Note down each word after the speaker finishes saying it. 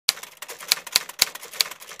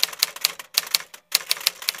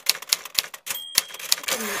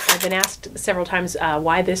I've been asked several times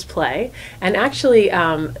why this play, and actually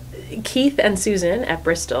Keith and Susan at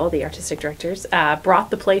Bristol, the artistic directors, brought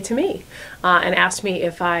the play to me and asked me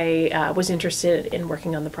if I was interested in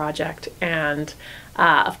working on the project. And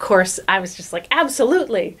of course, I was just like,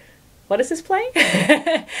 absolutely. What is this play?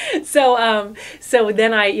 So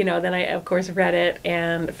then I of course read it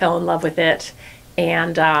and fell in love with it.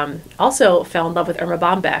 And also fell in love with Erma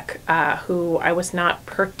Bombeck, who I was not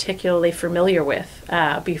particularly familiar with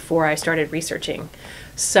before I started researching.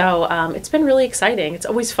 So it's been really exciting. It's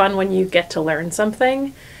always fun when you get to learn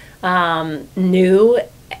something new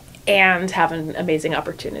and have an amazing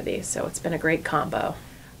opportunity. So it's been a great combo.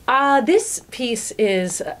 This piece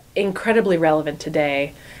is incredibly relevant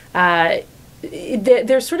today.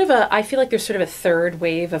 There's sort of I feel like there's sort of a third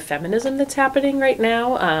wave of feminism that's happening right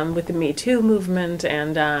now with the Me Too movement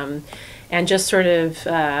and just sort of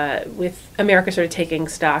with America sort of taking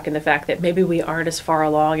stock in the fact that maybe we aren't as far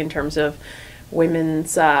along in terms of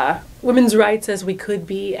women's rights as we could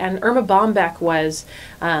be. And Erma Bombeck was,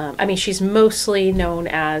 I mean, she's mostly known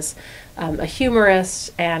as a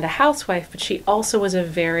humorist and a housewife, but she also was a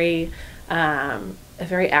very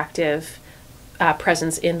active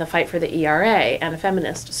presence in the fight for the ERA and a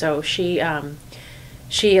feminist. So she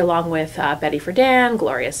along with Betty Friedan,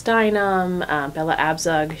 Gloria Steinem, Bella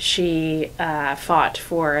Abzug, she fought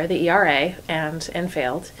for the ERA and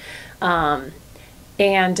failed.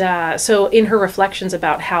 So in her reflections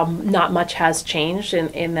about how not much has changed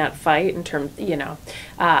in that fight, in terms,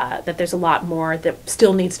 that there's a lot more that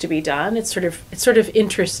still needs to be done. It's sort of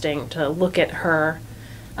interesting to look at her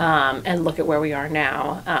and look at where we are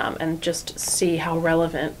now and just see how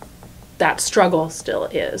relevant that struggle still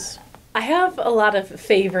is. I have a lot of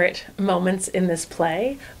favorite moments in this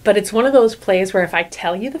play, but it's one of those plays where if I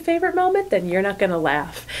tell you the favorite moment, then you're not going to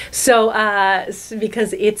laugh. So,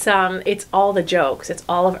 because it's all the jokes, it's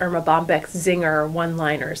all of Erma Bombeck's zinger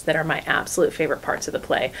one-liners that are my absolute favorite parts of the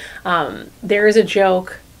play. There is a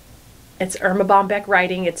joke. It's Erma Bombeck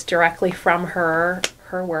writing. It's directly from her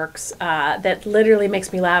works that literally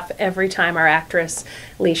makes me laugh every time our actress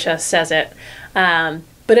Licia says it.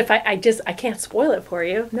 But if I can't spoil it for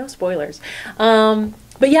you. No spoilers.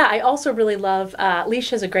 But yeah, I also really love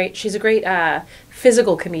Licia's she's a great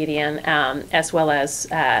physical comedian, as well as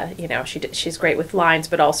she's great with lines,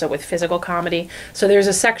 but also with physical comedy. So there's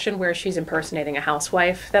a section where she's impersonating a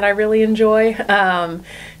housewife that I really enjoy.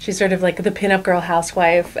 She's sort of like the pinup girl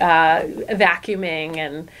housewife, vacuuming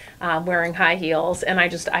and wearing high heels, and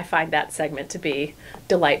I find that segment to be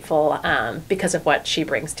delightful because of what she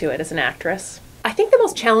brings to it as an actress. I think the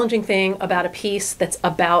most challenging thing about a piece that's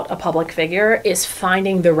about a public figure is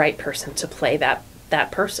finding the right person to play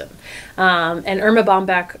that person. And Erma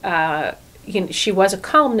Bombeck, she was a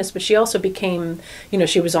columnist, but she also became,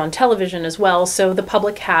 she was on television as well. So the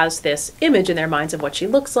public has this image in their minds of what she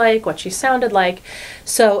looks like, what she sounded like.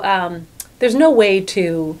 So there's no way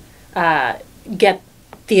to get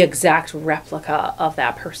the exact replica of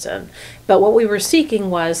that person. But what we were seeking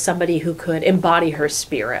was somebody who could embody her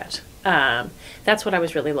spirit. That's what I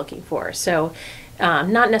was really looking for. So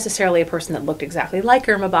not necessarily a person that looked exactly like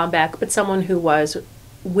Erma Bombeck, but someone who was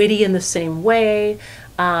witty in the same way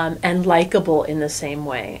and likable in the same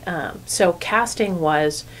way. So casting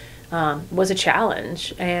was a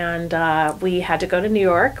challenge, and we had to go to New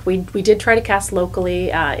York. We did try to cast locally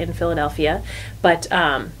in Philadelphia, but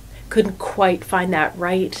couldn't quite find that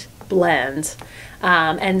right blend.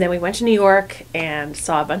 And then we went to New York and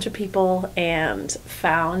saw a bunch of people and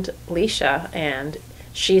found Licia, and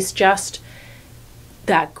she's just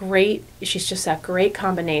that great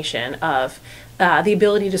combination of the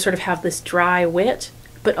ability to sort of have this dry wit,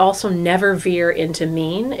 but also never veer into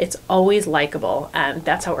mean. It's always likable, and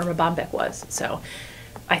that's how Erma Bombeck was. So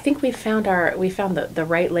I think we found the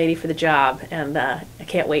right lady for the job, and I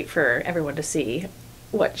can't wait for everyone to see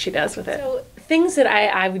what she does with it. So things that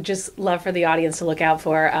I would just love for the audience to look out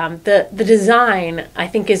for. The design, I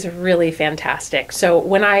think, is really fantastic. So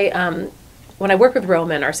when I work with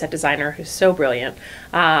Roman, our set designer, who's so brilliant,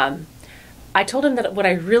 I told him that what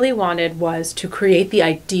I really wanted was to create the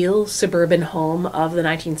ideal suburban home of the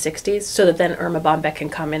 1960s, so that then Erma Bombeck can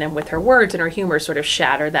come in and with her words and her humor sort of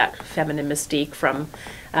shatter that feminine mystique from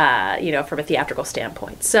a theatrical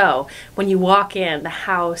standpoint. So when you walk in, the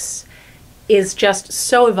house is just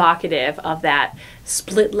so evocative of that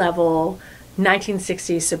split level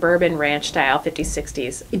 1960s suburban ranch style, 50s,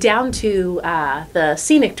 60s, down to the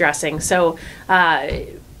scenic dressing. So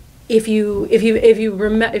if you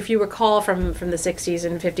recall from the 60s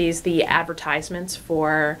and 50s, the advertisements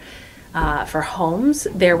for homes,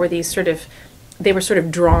 there were these sort of they were sort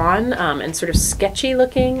of drawn and sort of sketchy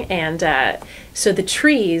looking, and so the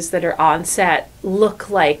trees that are on set look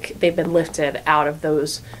like they've been lifted out of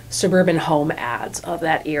those suburban home ads of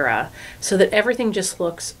that era, so that everything just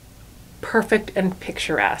looks perfect and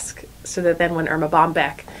picturesque, so that then when Erma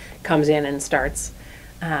Bombeck comes in and starts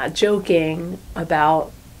joking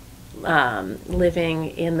about living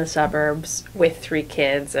in the suburbs with 3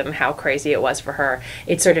 kids and how crazy it was for her,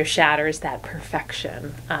 it sort of shatters that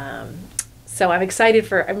perfection. So I'm excited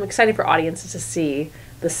for audiences to see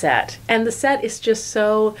the set, and the set is just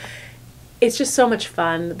so. It's just so much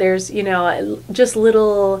fun. There's, just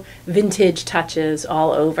little vintage touches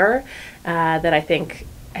all over that I think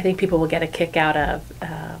people will get a kick out of.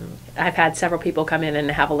 I've had several people come in and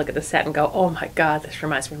have a look at the set and go, "Oh my God, this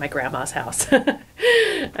reminds me of my grandma's house."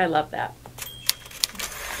 I love that.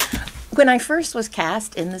 When I first was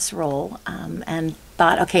cast in this role and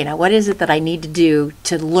thought, okay, now what is it that I need to do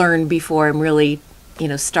to learn before I'm really,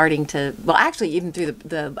 starting to, well, actually, even through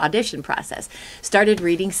the audition process, started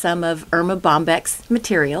reading some of Erma Bombeck's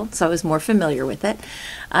material, so I was more familiar with it.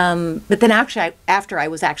 But then actually, after I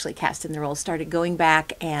was actually cast in the role, started going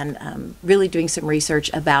back and really doing some research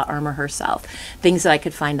about Erma herself, things that I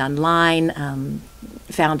could find online,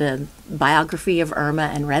 found a biography of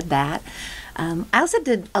Erma and read that. I also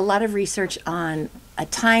did a lot of research on a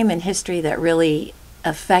time in history that really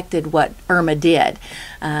affected what Erma did,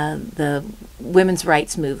 the women's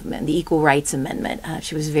rights movement, the Equal Rights Amendment.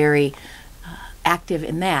 She was very active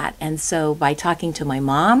in that. And so by talking to my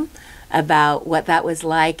mom about what that was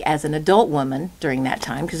like as an adult woman during that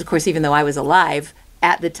time, because of course, even though I was alive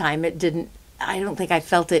at the time, I don't think I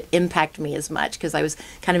felt it impact me as much because I was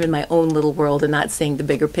kind of in my own little world and not seeing the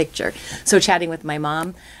bigger picture. So chatting with my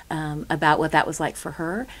mom about what that was like for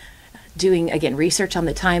her, doing, again, research on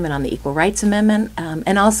the time and on the Equal Rights Amendment,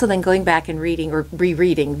 and also then going back and reading or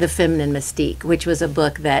rereading The Feminine Mystique, which was a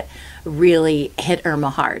book that really hit Erma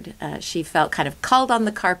hard. She felt kind of called on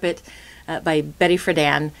the carpet by Betty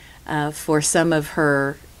Friedan for some of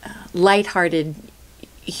her lighthearted,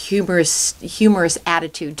 humorous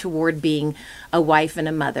attitude toward being a wife and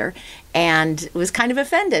a mother, and was kind of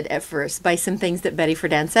offended at first by some things that Betty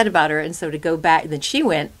Friedan said about her. And so to go back, then she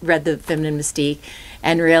read The Feminine Mystique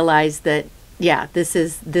and realized that, yeah, this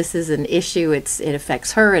is an issue. It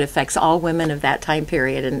affects her. It affects all women of that time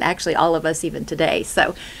period, and actually all of us even today.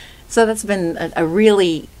 So that's been a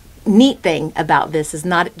really neat thing about this, is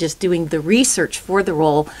not just doing the research for the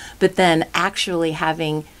role, but then actually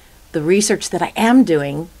having the research that I am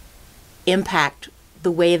doing impact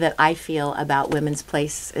the way that I feel about women's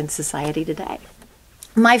place in society today.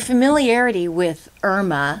 My familiarity with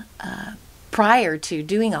Erma prior to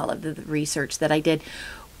doing all of the research that I did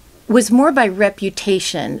was more by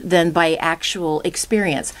reputation than by actual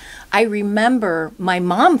experience. I remember my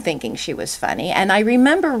mom thinking she was funny, and I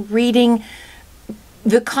remember reading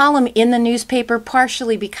the column in the newspaper,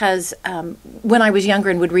 partially because when I was younger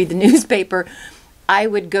and would read the newspaper, I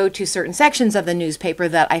would go to certain sections of the newspaper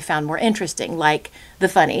that I found more interesting, like the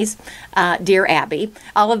funnies, Dear Abby.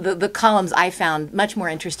 All of the columns I found much more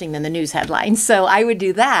interesting than the news headlines, so I would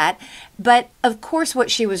do that. But of course, what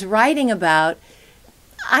she was writing about,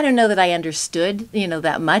 I don't know that I understood,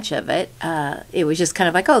 that much of it. It was just kind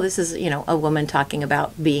of like, oh, this is, a woman talking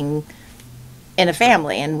about being in a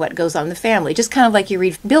family and what goes on in the family. Just kind of like you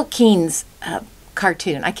read Bill Keene's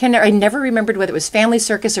cartoon. I never remembered whether it was Family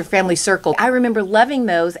Circus or Family Circle. I remember loving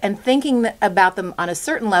those and thinking about them on a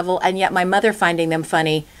certain level, and yet my mother finding them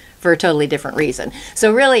funny for a totally different reason.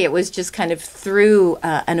 So really it was just kind of through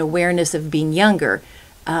an awareness of being younger.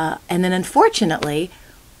 And then unfortunately,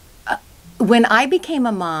 when I became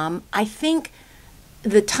a mom, I think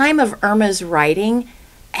the time of Erma's writing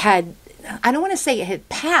had, I don't want to say it had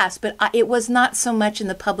passed, but it was not so much in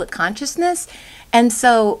the public consciousness. And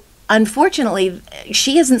so unfortunately,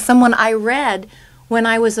 she isn't someone I read when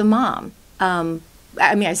I was a mom. I'm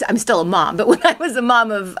still a mom, but when I was a mom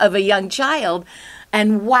of a young child,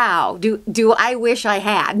 and wow, do I wish I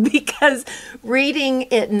had, because reading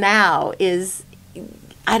it now is,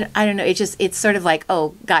 I don't know, it's sort of like,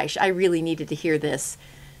 oh gosh, I really needed to hear this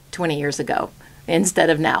 20 years ago instead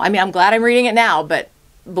of now. I'm glad I'm reading it now, but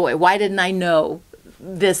boy, why didn't I know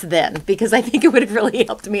this then? Because I think it would have really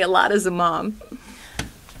helped me a lot as a mom.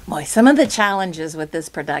 Boy, some of the challenges with this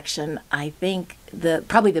production, I think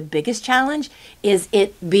probably the biggest challenge is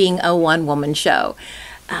it being a one-woman show.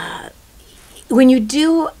 When you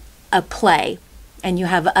do a play and you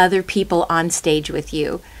have other people on stage with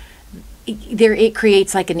you, it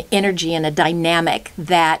creates like an energy and a dynamic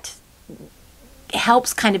that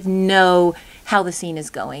helps kind of know how the scene is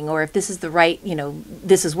going, or if this is the right,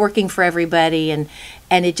 this is working for everybody, and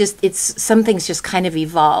some things just kind of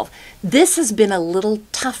evolve. This has been a little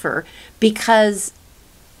tougher because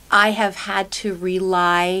I have had to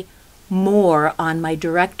rely more on my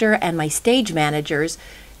director and my stage managers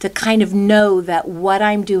to kind of know that what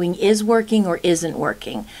I'm doing is working or isn't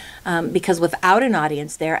working. Because without an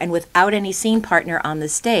audience there and without any scene partner on the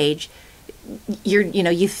stage,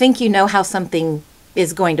 you think you know how something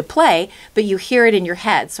is going to play, but you hear it in your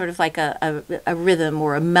head, sort of like a rhythm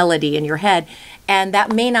or a melody in your head, and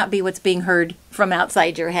that may not be what's being heard from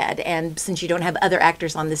outside your head. And since you don't have other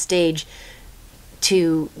actors on the stage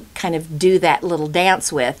to kind of do that little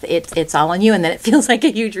dance with, it's all on you, and then it feels like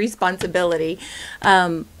a huge responsibility.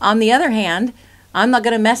 On the other hand, I'm not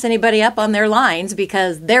going to mess anybody up on their lines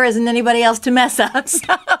because there isn't anybody else to mess up.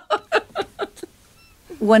 So.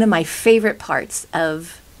 One of my favorite parts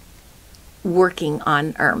of working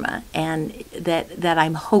on Erma, and that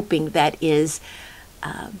I'm hoping that is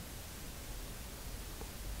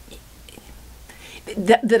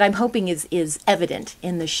that I'm hoping is evident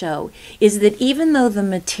in the show, is that even though the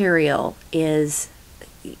material is,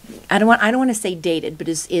 I don't want to say dated, but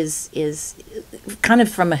is kind of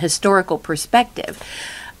from a historical perspective,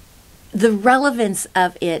 the relevance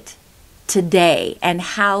of it today and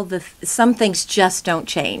how some things just don't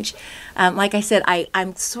change. Like I said,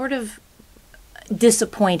 I'm sort of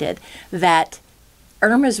disappointed that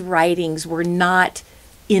Erma's writings were not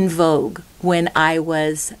in vogue when I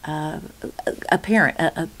was a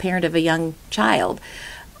parent of a young child.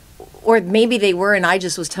 Or maybe they were and I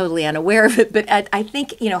just was totally unaware of it. But I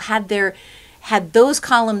think, had those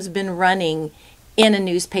columns been running in a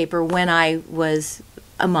newspaper when I was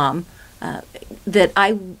a mom, that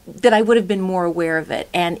I would have been more aware of it,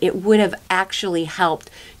 and it would have actually helped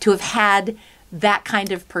to have had that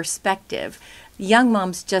kind of perspective. Young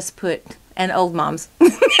moms just and old moms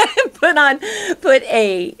put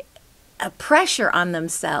a pressure on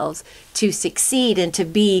themselves to succeed and to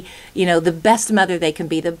be, the best mother they can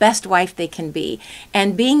be, the best wife they can be,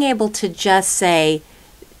 and being able to just say,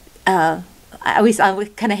 I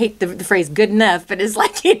kind of hate the phrase "good enough," but it's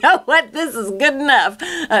like, you know what, this is good enough.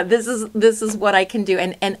 This is what I can do,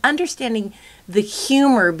 and understanding the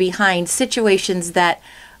humor behind situations that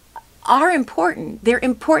are important. They're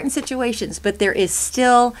important situations, but there is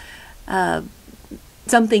still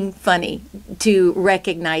something funny to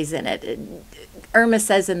recognize in it. Erma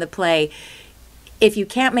says in the play, if you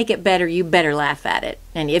can't make it better, you better laugh at it.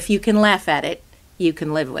 And if you can laugh at it, you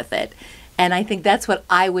can live with it. And I think that's what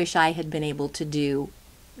I wish I had been able to do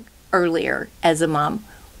earlier as a mom,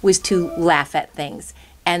 was to laugh at things.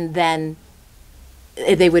 And then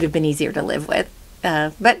they would have been easier to live with.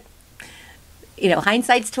 But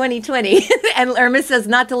hindsight's 20/20, and Erma says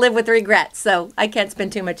not to live with regret, so I can't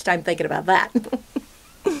spend too much time thinking about that.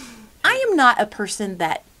 I am not a person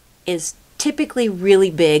that is typically really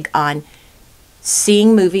big on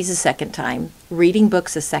seeing movies a second time, reading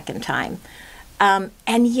books a second time,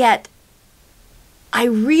 and yet I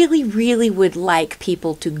really, really would like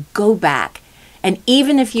people to go back, and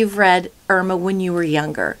even if you've read Erma when you were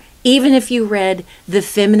younger, even if you read The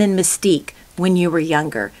Feminine Mystique when you were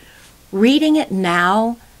younger, reading it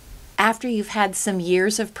now, after you've had some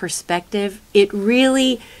years of perspective, it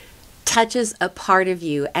really touches a part of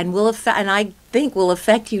you and I think will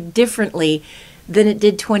affect you differently than it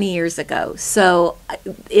did 20 years ago. So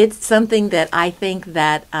it's something that I think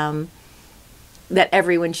that that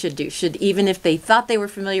everyone should do. Even if they thought they were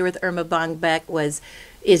familiar with Erma Bombeck,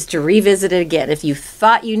 is to revisit it again. If you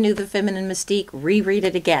thought you knew The Feminine Mystique, reread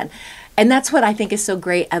it again. And that's what I think is so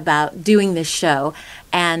great about doing this show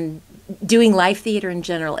and doing live theater in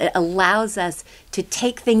general. It allows us to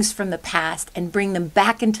take things from the past and bring them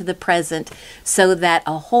back into the present so that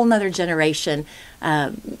a whole nother generation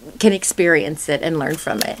can experience it and learn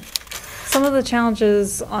from it. Some of the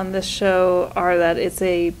challenges on this show are that it's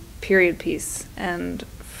a period piece, and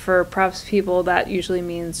for props people that usually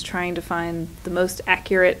means trying to find the most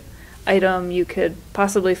accurate item you could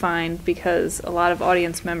possibly find, because a lot of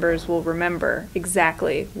audience members will remember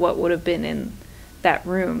exactly what would have been in that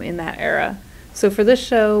room in that era. So for this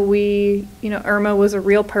show, Erma was a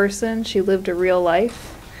real person. She lived a real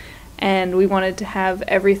life, and we wanted to have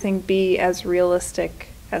everything be as realistic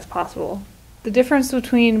as possible. The difference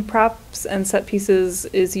between props and set pieces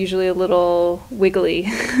is usually a little wiggly.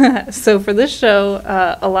 So for this show,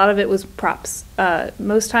 a lot of it was props.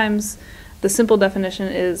 Most times, the simple definition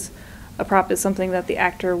is a prop is something that the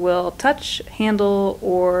actor will touch, handle,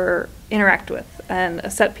 or interact with, and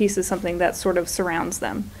a set piece is something that sort of surrounds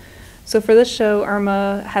them. So for this show,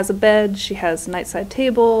 Erma has a bed, she has nightside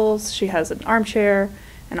tables, she has an armchair,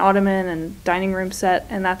 an ottoman and dining room set,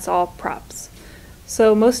 and that's all props.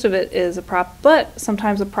 So most of it is a prop, but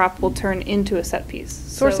sometimes a prop will turn into a set piece.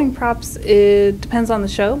 Sourcing props, it depends on the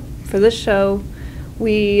show. For this show,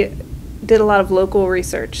 we did a lot of local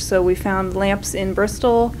research. So we found lamps in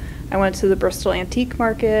Bristol. I went to the Bristol Antique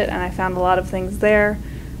Market and I found a lot of things there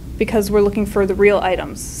because we're looking for the real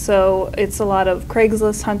items. So it's a lot of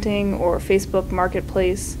Craigslist hunting or Facebook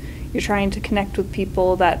Marketplace. You're trying to connect with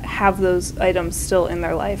people that have those items still in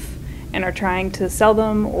their life and are trying to sell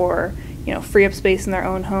them or free up space in their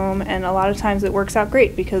own home. And a lot of times it works out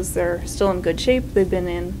great because they're still in good shape. They've been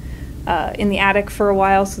in the attic for a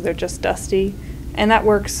while, so they're just dusty. And that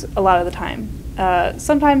works a lot of the time.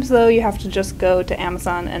 Sometimes, though, you have to just go to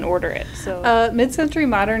Amazon and order it. So mid-century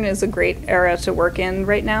modern is a great era to work in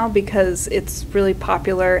right now because it's really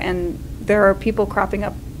popular and there are people cropping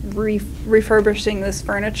up refurbishing this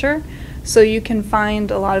furniture. So you can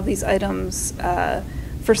find a lot of these items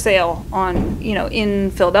for sale on,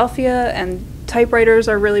 in Philadelphia, and typewriters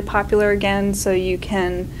are really popular again, so you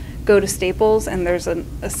can go to Staples and there's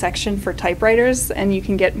a section for typewriters and you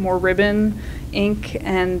can get more ribbon, ink,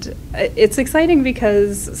 and it's exciting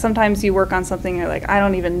because sometimes you work on something and you're like, I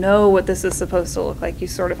don't even know what this is supposed to look like. You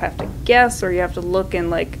sort of have to guess or you have to look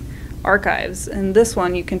in archives. And this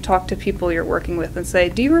one you can talk to people you're working with and say,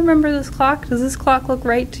 do you remember this clock? Does this clock look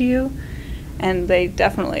right to you? And they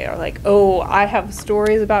definitely are like, oh, I have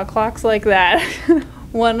stories about clocks like that.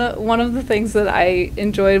 One of the things that I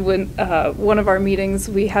enjoyed when one of our meetings,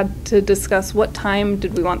 we had to discuss what time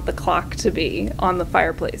did we want the clock to be on the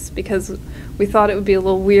fireplace, because we thought it would be a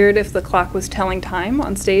little weird if the clock was telling time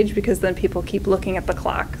on stage, because then people keep looking at the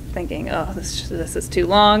clock thinking, oh, this is too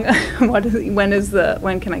long.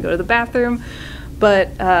 When can I go to the bathroom? But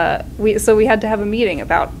we had to have a meeting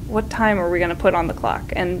about what time are we going to put on the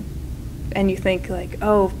clock, and you think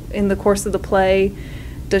oh, in the course of the play,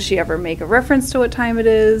 does she ever make a reference to what time it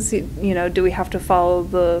is? Do we have to follow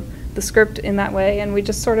the script in that way? And we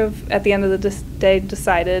just sort of, at the end of the day,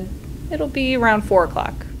 decided it'll be around 4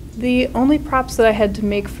 o'clock. The only props that I had to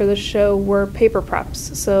make for the show were paper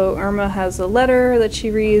props. So Erma has a letter that she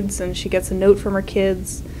reads, and she gets a note from her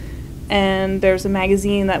kids, and there's a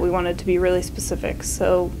magazine that we wanted to be really specific.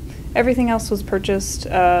 So everything else was purchased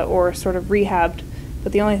or sort of rehabbed,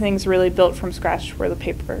 but the only things really built from scratch were the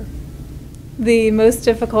paper. The most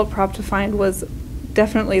difficult prop to find was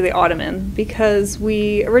definitely the ottoman, because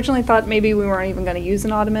we originally thought maybe we weren't even going to use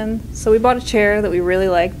an ottoman. So we bought a chair that we really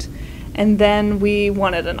liked, and then we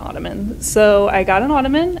wanted an ottoman. So I got an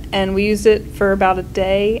ottoman, and we used it for about a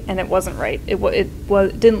day, and it wasn't right. It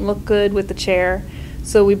didn't look good with the chair,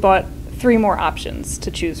 so we bought 3 more options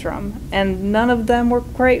to choose from, and none of them were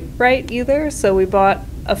quite right either, so we bought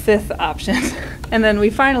a 5th option. And then we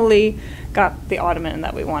finally got the ottoman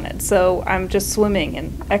that we wanted. So I'm just swimming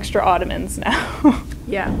in extra ottomans now.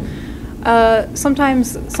 Yeah.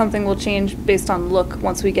 Sometimes something will change based on look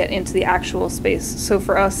once we get into the actual space. So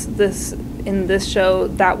for us, in this show,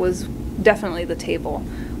 that was definitely the table.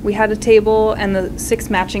 We had a table and the 6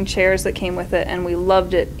 matching chairs that came with it, and we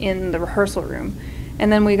loved it in the rehearsal room.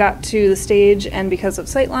 And then we got to the stage, and because of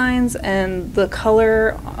sight lines and the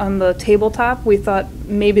color on the tabletop, we thought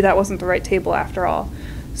maybe that wasn't the right table after all.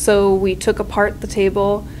 So we took apart the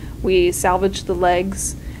table, we salvaged the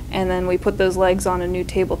legs, and then we put those legs on a new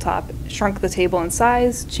tabletop, shrunk the table in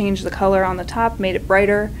size, changed the color on the top, made it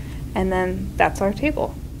brighter, and then that's our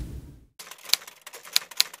table.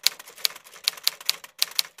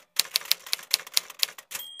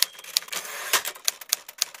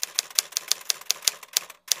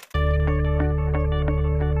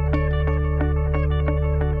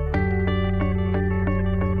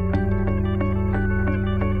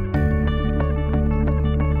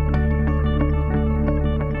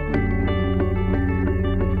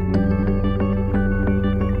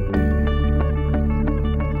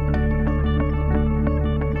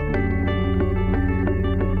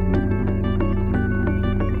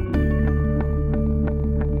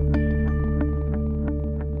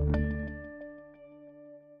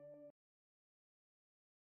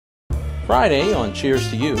 Friday on Cheers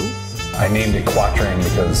to You. I named it quatrain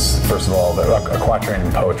because, first of all, a quatrain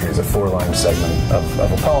in poetry is a 4-line segment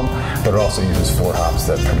of a poem, but it also uses 4 hops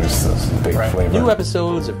that produce this big flavor. New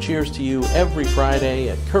episodes of Cheers to You every Friday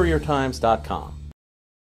at couriertimes.com.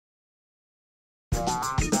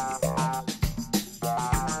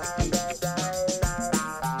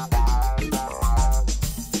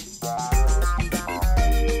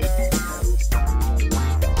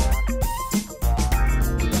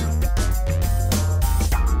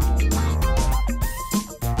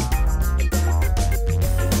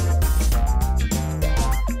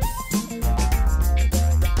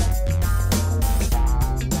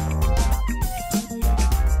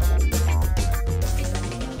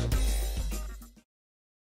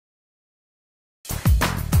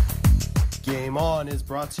 Game On is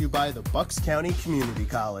brought to you by the Bucks County Community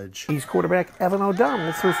College. East quarterback Evan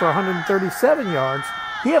O'Donnell threw for 137 yards.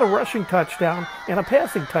 He had a rushing touchdown and a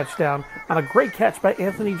passing touchdown on a great catch by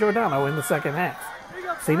Anthony Giordano in the second half.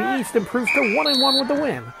 St. East improves to 1-1 with the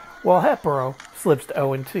win, while Hatboro slips to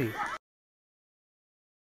 0-2.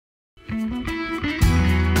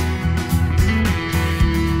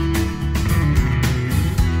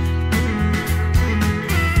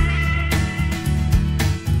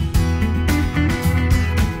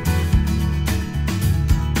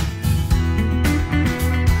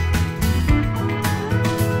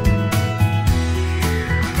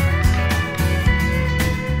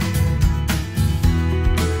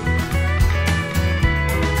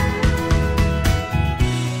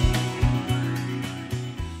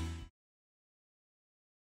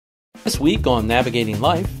 This week on Navigating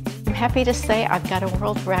Life, I'm happy to say I've got a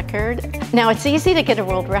world record. Now, it's easy to get a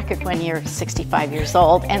world record when you're 65 years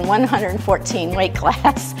old and 114 weight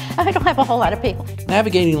class. I don't have a whole lot of people.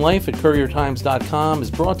 Navigating Life at CourierTimes.com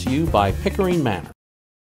is brought to you by Pickering Manor.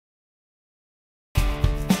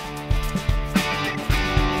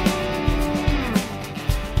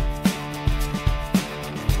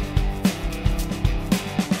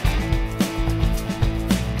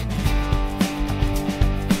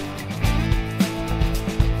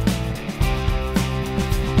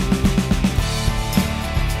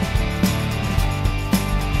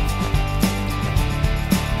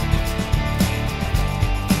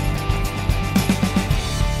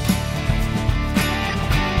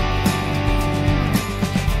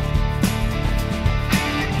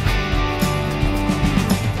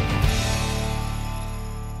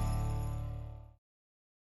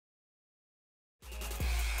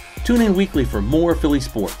 Tune in weekly for more Philly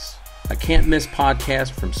sports. A can't-miss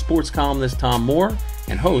podcast from sports columnist Tom Moore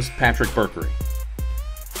and host Patrick Berkery.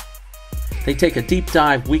 They take a deep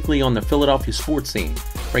dive weekly on the Philadelphia sports scene,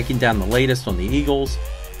 breaking down the latest on the Eagles,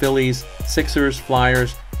 Phillies, Sixers,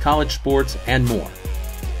 Flyers, college sports, and more.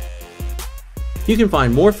 You can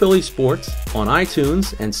find more Philly sports on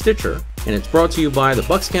iTunes and Stitcher, and it's brought to you by the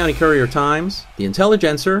Bucks County Courier-Times, the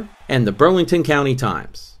Intelligencer, and the Burlington County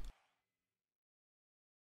Times.